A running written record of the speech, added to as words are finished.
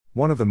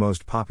One of the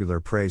most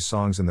popular praise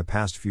songs in the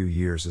past few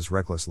years is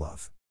Reckless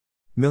Love.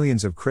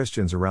 Millions of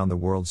Christians around the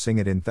world sing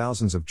it in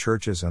thousands of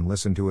churches and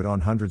listen to it on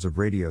hundreds of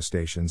radio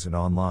stations and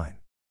online.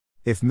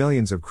 If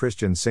millions of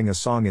Christians sing a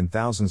song in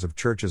thousands of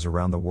churches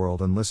around the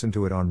world and listen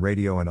to it on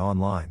radio and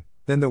online,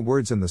 then the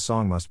words in the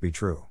song must be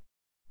true.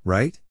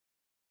 Right?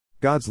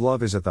 God's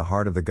love is at the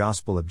heart of the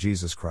gospel of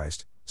Jesus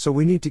Christ, so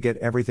we need to get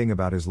everything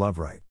about His love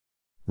right.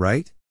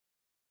 Right?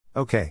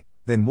 Okay,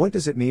 then what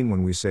does it mean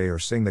when we say or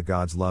sing that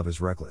God's love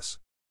is reckless?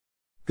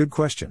 Good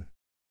question.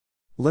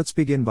 Let's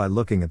begin by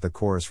looking at the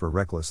chorus for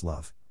Reckless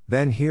Love,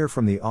 then hear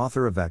from the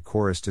author of that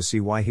chorus to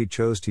see why he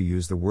chose to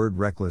use the word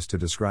reckless to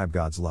describe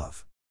God's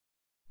love.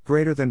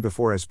 Greater than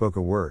before I spoke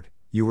a word,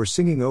 you were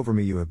singing over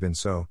me, you have been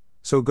so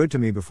good to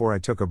me before I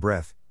took a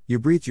breath, you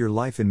breathed your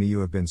life in me, you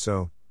have been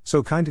so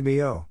kind to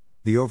me, oh,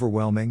 the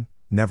overwhelming,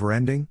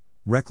 never-ending,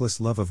 reckless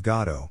love of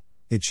God, oh,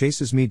 it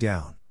chases me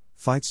down,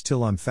 fights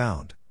till I'm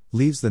found,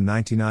 leaves the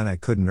 99 I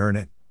couldn't earn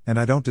it, and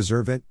I don't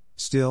deserve it,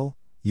 still,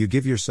 you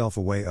give yourself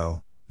away,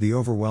 oh, the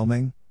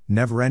overwhelming,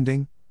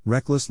 never-ending,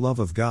 reckless love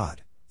of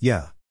God,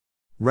 yeah.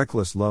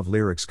 Reckless Love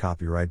lyrics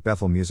copyright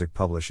Bethel Music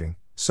Publishing,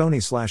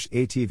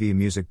 Sony/ATV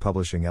Music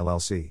Publishing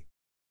LLC.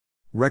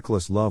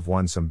 Reckless Love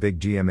won some big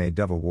GMA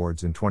Dove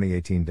Awards in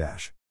 2018.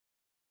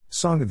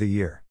 Song of the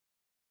Year.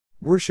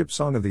 Worship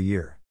Song of the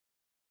Year.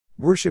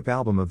 Worship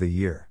Album of the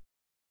Year.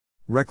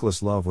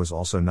 Reckless Love was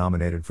also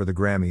nominated for the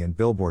Grammy and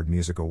Billboard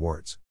Music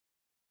Awards.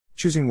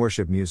 Choosing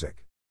worship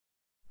music.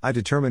 I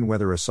determine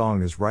whether a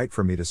song is right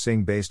for me to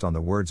sing based on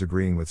the words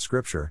agreeing with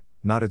Scripture,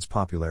 not its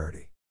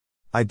popularity.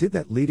 I did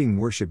that leading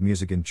worship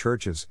music in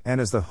churches and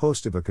as the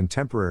host of a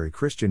contemporary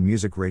Christian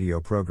music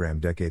radio program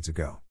decades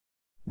ago.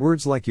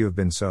 Words like you have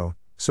been so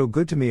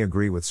good to me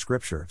agree with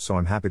Scripture, so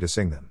I'm happy to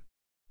sing them.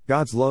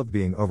 God's love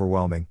being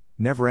overwhelming,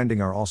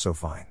 never-ending are also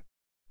fine.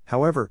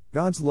 However,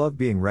 God's love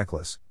being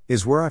reckless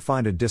is where I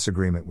find a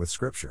disagreement with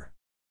Scripture.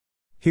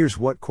 Here's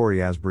what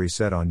Corey Asbury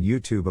said on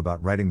YouTube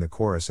about writing the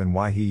chorus and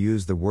why he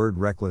used the word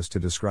reckless to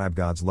describe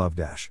God's love.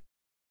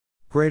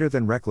 Greater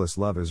than reckless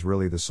love is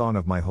really the song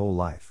of my whole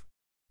life.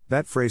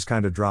 That phrase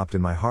kinda dropped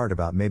in my heart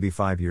about maybe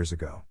 5 years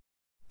ago.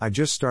 I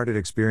just started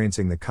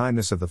experiencing the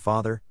kindness of the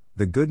Father,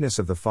 the goodness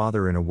of the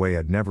Father in a way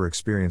I'd never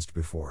experienced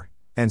before,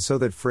 and so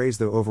that phrase,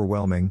 the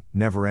overwhelming,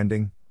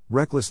 never-ending,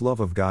 reckless love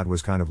of God,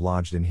 was kind of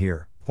lodged in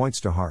here,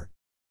 points to heart.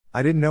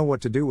 I didn't know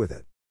what to do with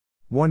it.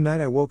 One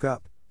night I woke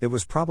up, it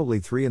was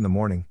probably 3 in the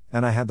morning,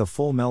 and I had the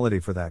full melody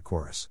for that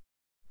chorus.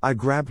 I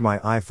grabbed my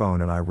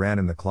iPhone and I ran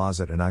in the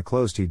closet and I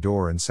closed the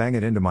door and sang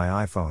it into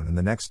my iPhone, and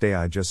the next day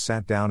I just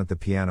sat down at the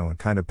piano and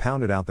kinda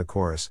pounded out the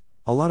chorus.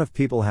 A lot of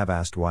people have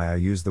asked why I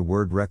use the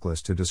word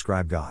reckless to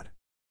describe God.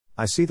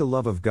 I see the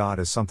love of God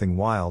as something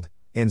wild,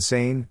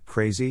 insane,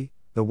 crazy,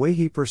 the way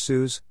He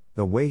pursues,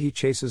 the way He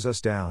chases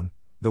us down,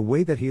 the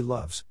way that He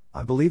loves,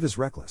 I believe is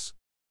reckless.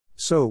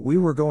 So we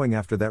were going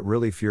after that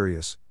really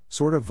furious,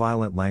 sort of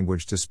violent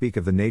language to speak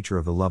of the nature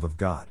of the love of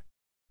God.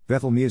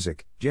 Bethel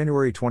Music,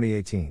 January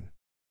 2018.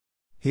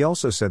 He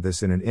also said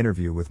this in an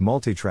interview with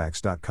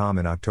Multitracks.com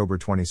in October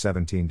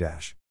 2017.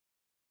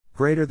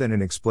 Greater than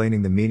in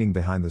explaining the meaning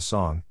behind the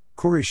song,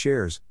 Corey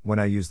shares, when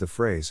I use the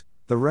phrase,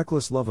 the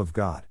reckless love of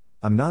God,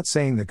 I'm not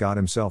saying that God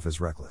Himself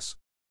is reckless.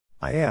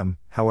 I am,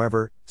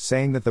 however,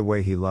 saying that the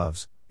way He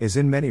loves, is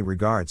in many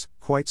regards,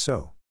 quite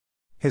so.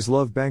 His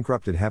love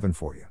bankrupted heaven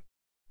for you.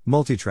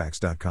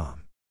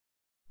 Multitracks.com.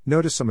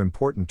 Notice some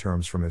important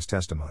terms from his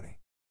testimony.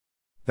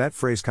 That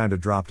phrase kinda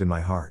dropped in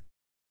my heart.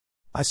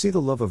 I see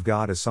the love of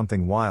God as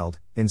something wild,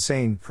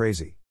 insane,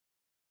 crazy.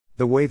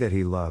 The way that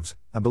He loves,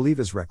 I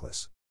believe is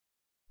reckless.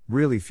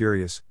 Really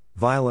furious,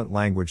 violent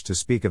language to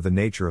speak of the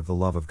nature of the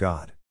love of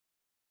God.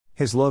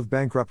 His love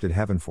bankrupted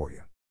heaven for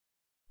you.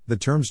 The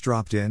terms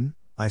dropped in,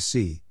 I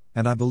see,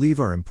 and I believe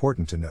are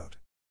important to note.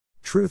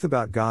 Truth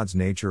about God's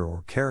nature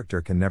or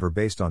character can never be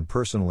based on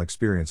personal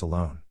experience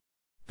alone.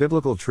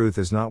 Biblical truth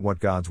is not what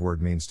God's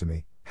word means to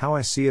me, how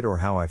I see it or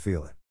how I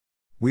feel it.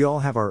 We all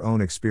have our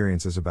own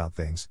experiences about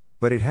things,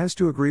 but it has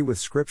to agree with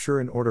Scripture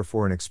in order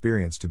for an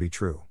experience to be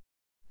true.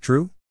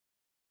 True?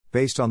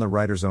 Based on the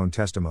writer's own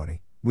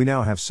testimony, we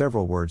now have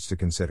several words to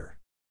consider.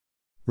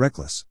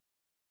 Reckless.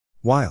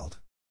 Wild.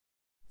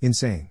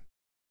 Insane.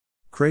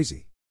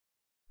 Crazy.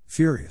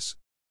 Furious.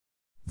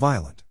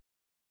 Violent.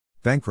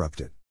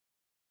 Bankrupted.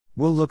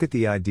 We'll look at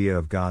the idea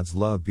of God's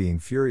love being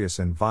furious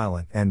and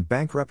violent and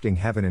bankrupting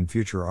heaven in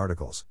future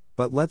articles,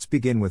 but let's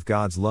begin with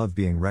God's love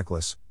being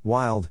reckless,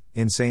 wild,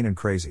 insane and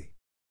crazy.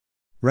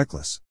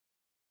 Reckless.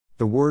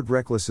 The word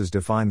reckless is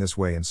defined this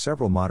way in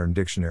several modern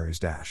dictionaries.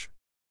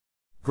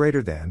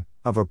 Greater than,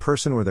 of a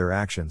person or their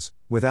actions,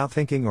 without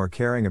thinking or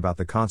caring about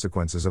the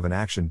consequences of an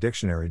action.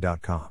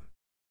 Dictionary.com.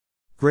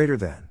 Greater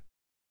than.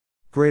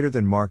 Greater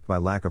than marked by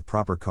lack of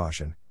proper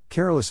caution,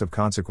 careless of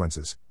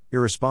consequences,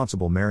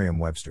 irresponsible.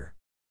 Merriam-Webster.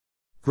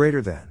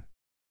 Greater than.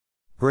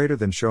 Greater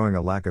than showing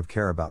a lack of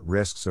care about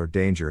risks or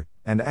danger,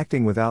 and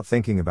acting without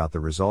thinking about the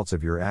results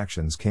of your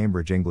actions.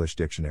 Cambridge English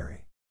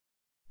Dictionary.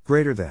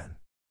 Greater than.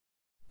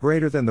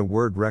 Greater than. The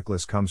word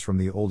reckless comes from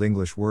the Old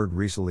English word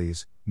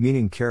resilies,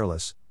 meaning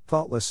careless,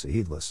 thoughtless,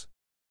 heedless.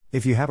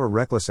 If you have a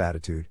reckless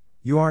attitude,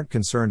 you aren't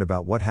concerned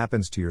about what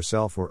happens to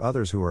yourself or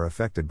others who are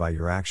affected by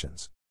your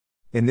actions.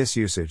 In this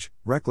usage,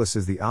 reckless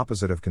is the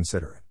opposite of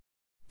considerate.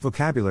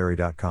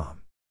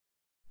 Vocabulary.com.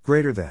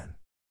 Greater than.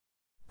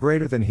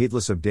 Greater than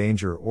heedless of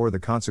danger or the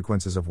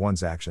consequences of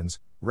one's actions,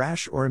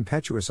 rash or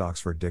impetuous.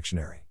 Oxford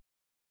Dictionary.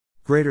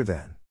 Greater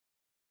than.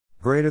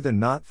 Greater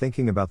than not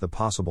thinking about the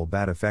possible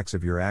bad effects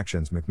of your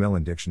actions.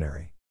 Macmillan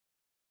Dictionary.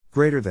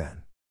 Greater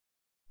than.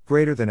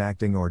 Greater than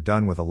acting or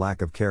done with a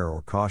lack of care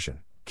or caution,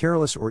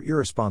 careless or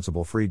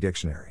irresponsible. Free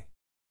Dictionary.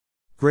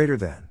 Greater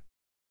than.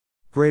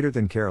 Greater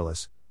than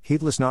careless,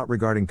 heedless not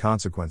regarding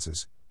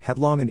consequences,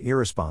 headlong and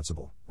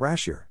irresponsible.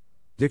 Rashier.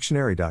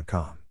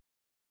 Dictionary.com.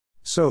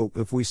 So,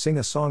 if we sing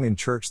a song in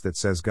church that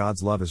says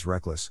God's love is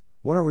reckless,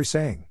 what are we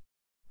saying?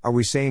 Are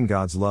we saying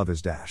God's love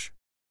is dash?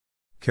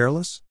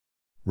 Careless?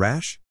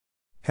 Rash?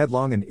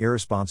 Headlong and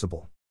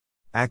irresponsible?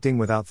 Acting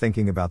without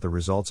thinking about the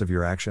results of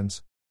your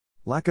actions?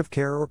 Lack of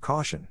care or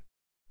caution?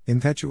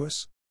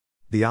 Impetuous?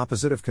 The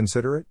opposite of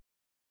considerate?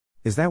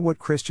 Is that what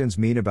Christians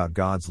mean about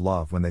God's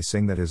love when they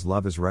sing that His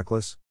love is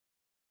reckless?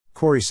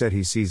 Corey said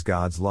he sees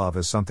God's love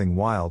as something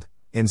wild,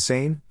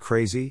 insane,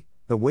 crazy.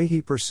 The way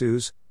He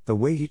pursues, the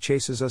way He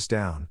chases us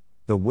down,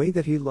 the way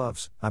that He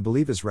loves, I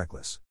believe is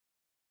reckless.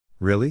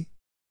 Really?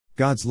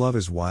 God's love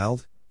is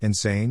wild,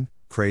 insane,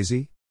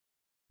 crazy?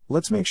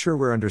 Let's make sure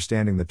we're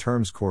understanding the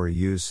terms Corey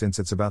used, since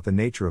it's about the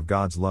nature of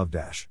God's love.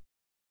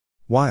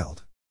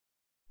 Wild.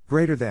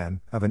 Greater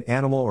than, of an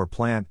animal or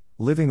plant,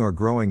 living or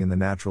growing in the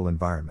natural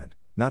environment,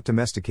 not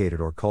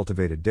domesticated or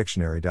cultivated.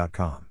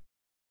 Dictionary.com.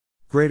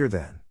 Greater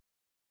than.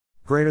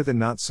 Greater than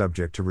not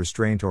subject to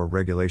restraint or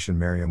regulation.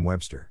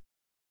 Merriam-Webster.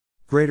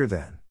 Greater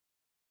than.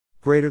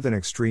 Greater than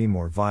extreme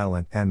or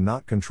violent and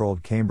not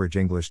controlled. Cambridge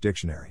English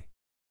Dictionary.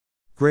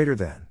 Greater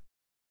than.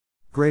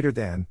 Greater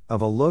than,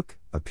 of a look,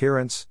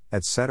 appearance,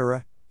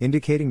 etc.,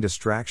 indicating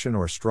distraction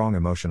or strong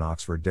emotion.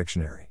 Oxford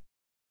Dictionary.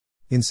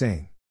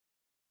 Insane.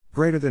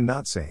 Greater than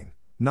not sane,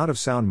 not of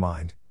sound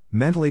mind,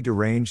 mentally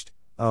deranged,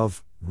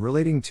 of,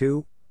 relating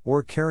to,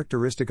 or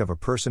characteristic of a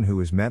person who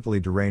is mentally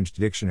deranged.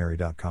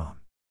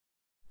 Dictionary.com.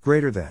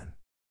 Greater than.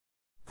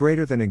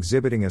 Greater than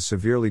exhibiting a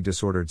severely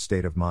disordered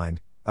state of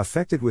mind,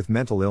 affected with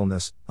mental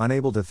illness,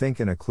 unable to think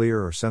in a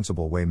clear or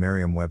sensible way.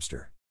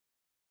 Merriam-Webster.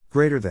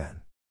 Greater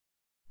than.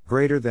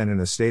 Greater than in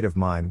a state of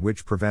mind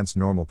which prevents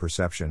normal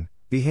perception,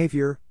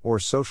 behavior, or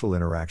social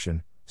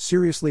interaction,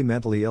 seriously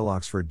mentally ill.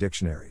 Oxford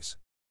Dictionaries.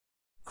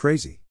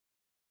 Crazy.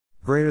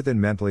 Greater than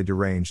mentally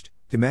deranged,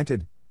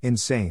 demented,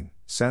 insane,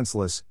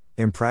 senseless,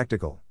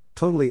 impractical,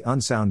 totally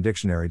unsound.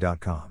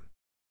 Dictionary.com.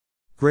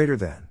 Greater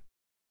than.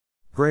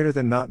 Greater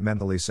than not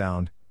mentally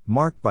sound,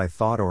 marked by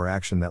thought or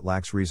action that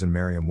lacks reason.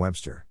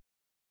 Merriam-Webster.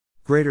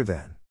 Greater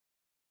than.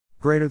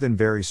 Greater than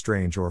very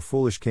strange or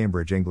foolish.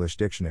 Cambridge English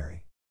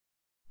Dictionary.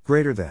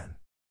 Greater than.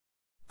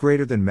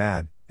 Greater than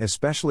mad,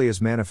 especially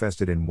as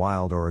manifested in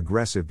wild or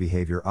aggressive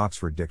behavior.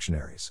 Oxford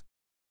Dictionaries.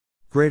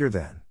 Greater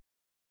than.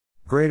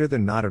 Greater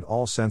than not at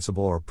all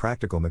sensible or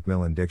practical.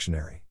 Macmillan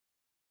Dictionary.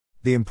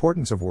 The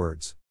importance of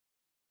words.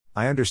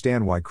 I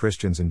understand why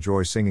Christians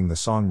enjoy singing the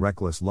song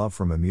Reckless Love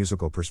from a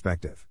musical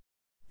perspective.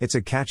 It's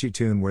a catchy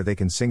tune where they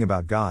can sing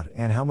about God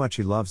and how much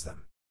He loves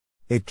them.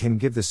 It can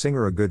give the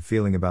singer a good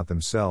feeling about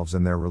themselves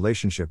and their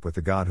relationship with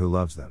the God who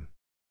loves them.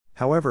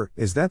 However,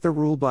 is that the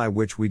rule by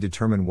which we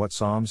determine what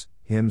psalms,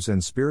 hymns,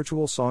 and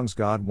spiritual songs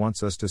God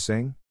wants us to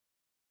sing?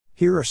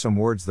 Here are some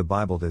words the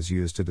Bible does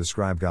use to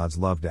describe God's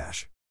love.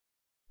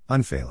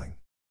 Unfailing.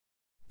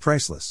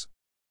 Priceless.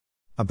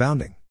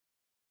 Abounding.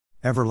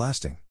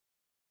 Everlasting.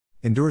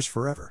 Endures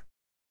forever.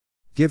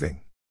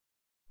 Giving.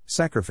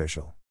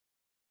 Sacrificial.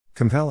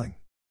 Compelling.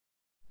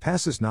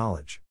 Passes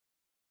knowledge.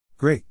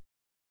 Great.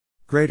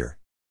 Greater.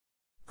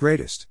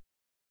 Greatest.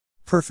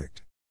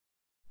 Perfect.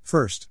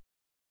 First.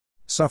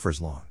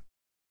 Suffers long.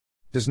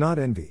 Does not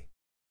envy.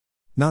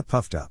 Not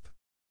puffed up.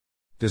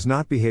 Does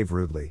not behave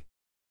rudely.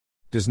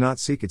 Does not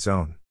seek its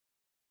own.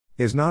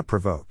 Is not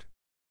provoked.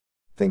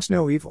 Thinks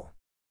no evil.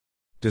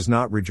 Does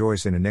not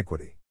rejoice in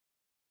iniquity.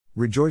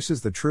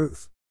 Rejoices the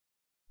truth.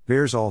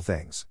 Bears all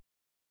things.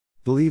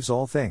 Believes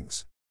all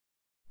things.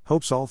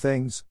 Hopes all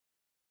things.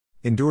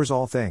 Endures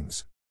all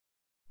things.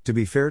 To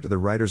be fair to the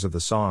writers of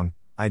the song,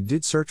 I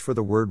did search for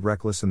the word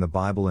reckless in the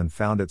Bible and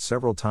found it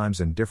several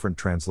times in different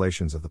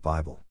translations of the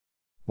Bible.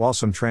 While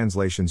some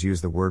translations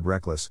use the word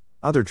reckless,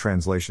 other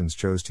translations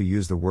chose to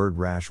use the word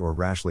rash or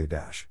rashly.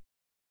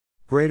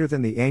 Greater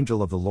than the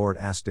angel of the Lord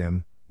asked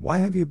him, "Why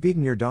have you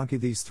beaten your donkey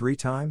these 3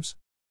 times?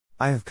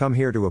 I have come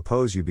here to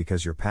oppose you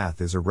because your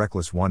path is a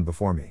reckless one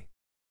before me."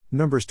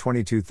 Numbers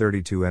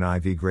 22:32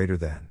 NIV. Greater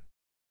than.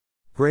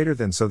 Greater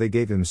than. So they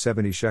gave him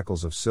 70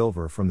 shekels of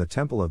silver from the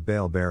temple of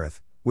Baal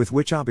Berith, with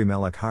which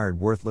Abimelech hired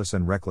worthless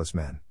and reckless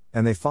men,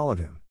 and they followed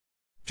him.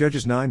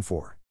 Judges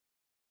 9:4.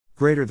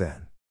 Greater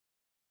than.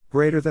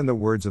 Greater than. The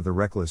words of the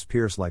reckless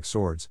pierce like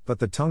swords, but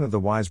the tongue of the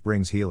wise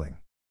brings healing.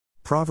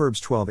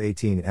 Proverbs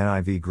 12:18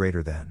 NIV.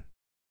 Greater than.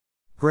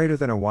 Greater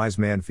than. A wise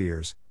man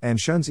fears, and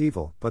shuns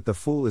evil, but the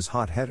fool is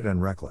hot-headed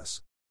and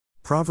reckless.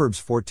 Proverbs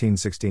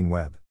 14:16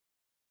 Web.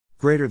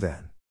 Greater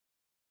than.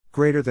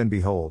 Greater than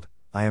behold,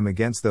 I am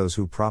against those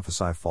who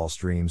prophesy false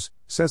dreams,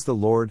 says the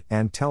Lord,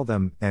 and tell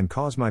them, and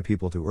cause my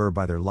people to err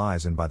by their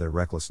lies and by their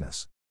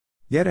recklessness.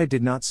 Yet I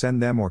did not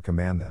send them or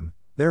command them,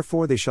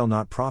 therefore they shall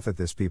not profit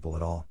this people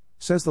at all,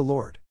 says the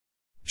Lord.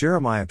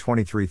 Jeremiah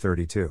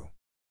 23:32.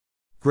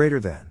 Greater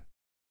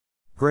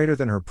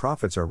than her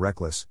prophets are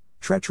reckless,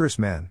 treacherous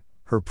men,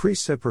 her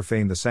priests have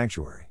profaned the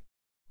sanctuary.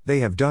 They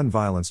have done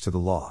violence to the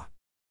law.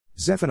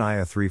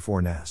 Zephaniah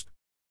 3:4 NASB.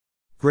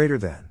 Greater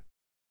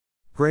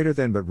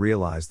than, but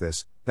realize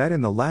this, that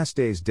in the last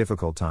days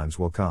difficult times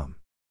will come.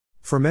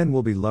 For men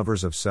will be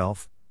lovers of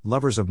self,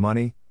 lovers of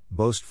money,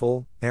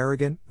 boastful,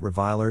 arrogant,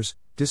 revilers,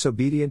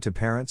 disobedient to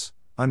parents,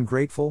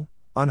 ungrateful,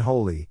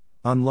 unholy,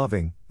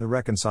 unloving,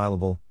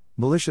 irreconcilable,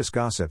 malicious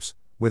gossips,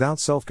 without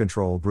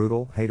self-control,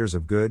 brutal, haters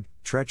of good,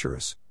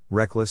 treacherous,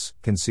 reckless,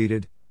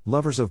 conceited,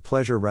 lovers of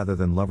pleasure rather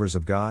than lovers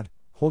of God,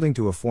 holding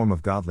to a form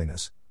of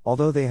godliness,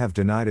 although they have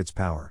denied its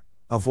power.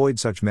 Avoid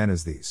such men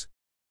as these.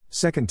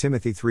 2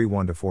 Timothy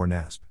 3:1-4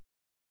 NASB.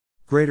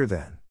 Greater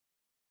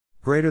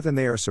than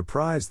they are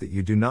surprised that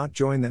you do not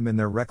join them in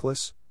their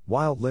reckless,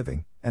 wild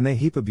living, and they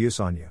heap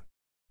abuse on you.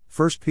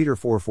 1 Peter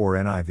 4:4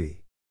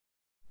 NIV.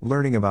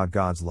 Learning about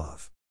God's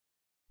love.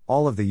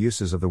 All of the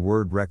uses of the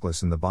word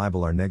reckless in the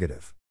Bible are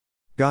negative.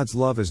 God's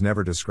love is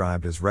never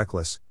described as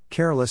reckless,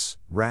 careless,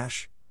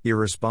 rash,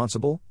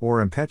 irresponsible, or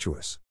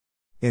impetuous.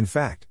 In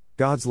fact,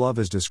 God's love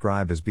is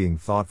described as being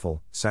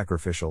thoughtful,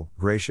 sacrificial,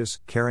 gracious,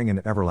 caring,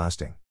 and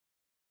everlasting.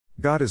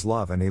 God is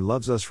love, and He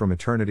loves us from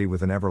eternity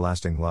with an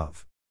everlasting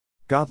love.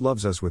 God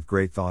loves us with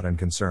great thought and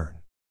concern.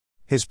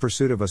 His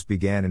pursuit of us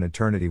began in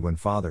eternity when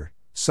Father,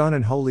 Son,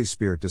 and Holy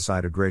Spirit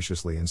decided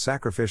graciously and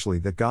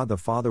sacrificially that God the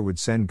Father would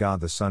send God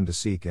the Son to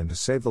seek and to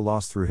save the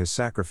lost through His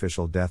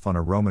sacrificial death on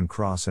a Roman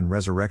cross and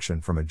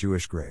resurrection from a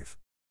Jewish grave.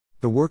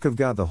 The work of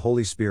God the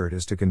Holy Spirit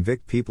is to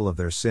convict people of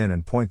their sin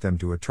and point them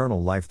to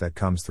eternal life that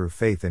comes through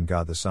faith in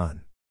God the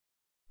Son.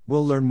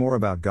 We'll learn more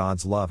about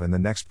God's love in the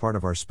next part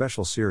of our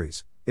special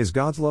series, Is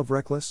God's Love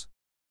Reckless?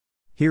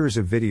 Here is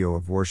a video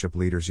of worship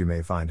leaders you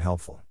may find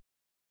helpful.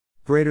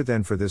 Greater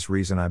than, for this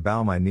reason I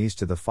bow my knees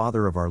to the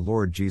Father of our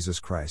Lord Jesus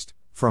Christ,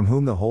 from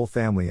whom the whole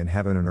family in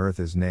heaven and earth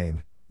is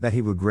named, that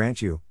He would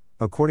grant you,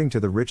 according to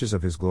the riches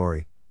of His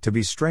glory, to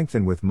be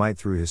strengthened with might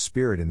through His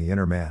Spirit in the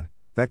inner man,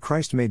 that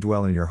Christ may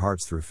dwell in your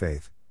hearts through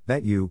faith,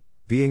 that you,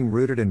 being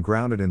rooted and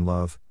grounded in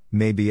love,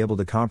 may be able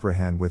to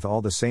comprehend with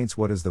all the saints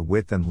what is the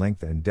width and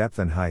length and depth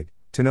and height,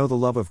 to know the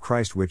love of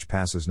Christ which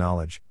passes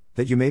knowledge,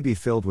 that you may be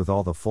filled with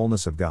all the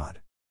fullness of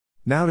God.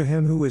 Now to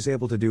Him who is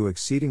able to do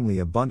exceedingly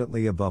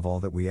abundantly above all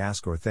that we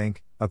ask or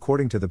think,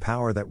 according to the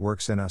power that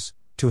works in us,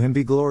 to Him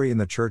be glory in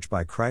the Church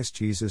by Christ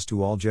Jesus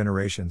to all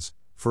generations,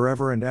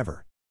 forever and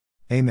ever.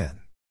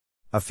 Amen.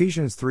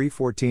 Ephesians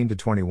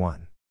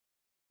 3:14-21.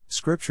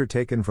 Scripture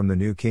taken from the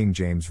New King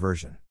James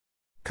Version.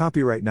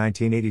 Copyright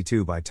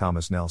 1982 by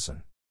Thomas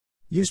Nelson.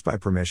 Used by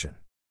permission.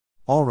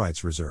 All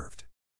rights reserved.